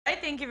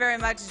Thank you very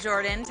much,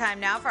 Jordan. Time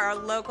now for our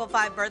Local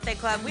 5 Birthday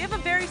Club. We have a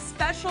very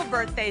special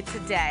birthday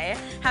today.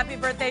 Happy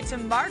birthday to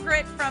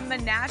Margaret from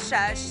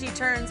Menasha. She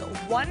turns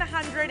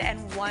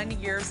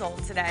 101 years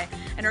old today.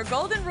 And her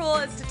golden rule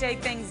is to take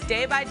things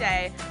day by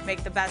day,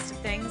 make the best of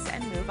things,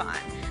 and move on.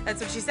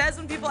 That's what she says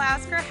when people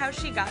ask her how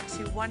she got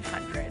to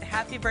 100.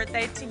 Happy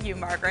birthday to you,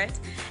 Margaret.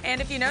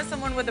 And if you know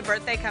someone with a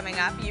birthday coming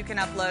up, you can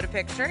upload a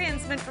picture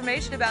and some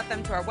information about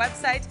them to our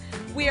website,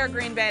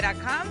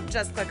 wearegreenbay.com.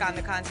 Just click on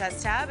the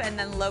contest tab and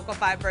then Local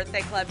 5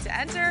 Birthday Club to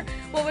enter.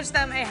 We'll wish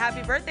them a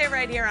happy birthday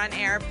right here on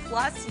air.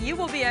 Plus, you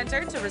will be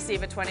entered to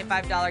receive a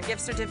 $25 gift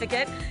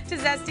certificate to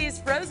Zesty's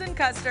Frozen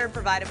Custard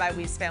provided by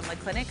Weave's Family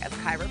Clinic of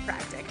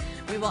Chiropractic.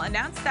 We will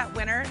announce that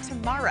winner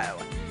tomorrow.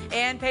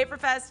 And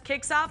Paperfest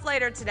kicks off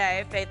later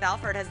today. Faith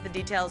Alford has the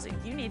details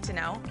you need to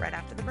know right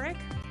after the break.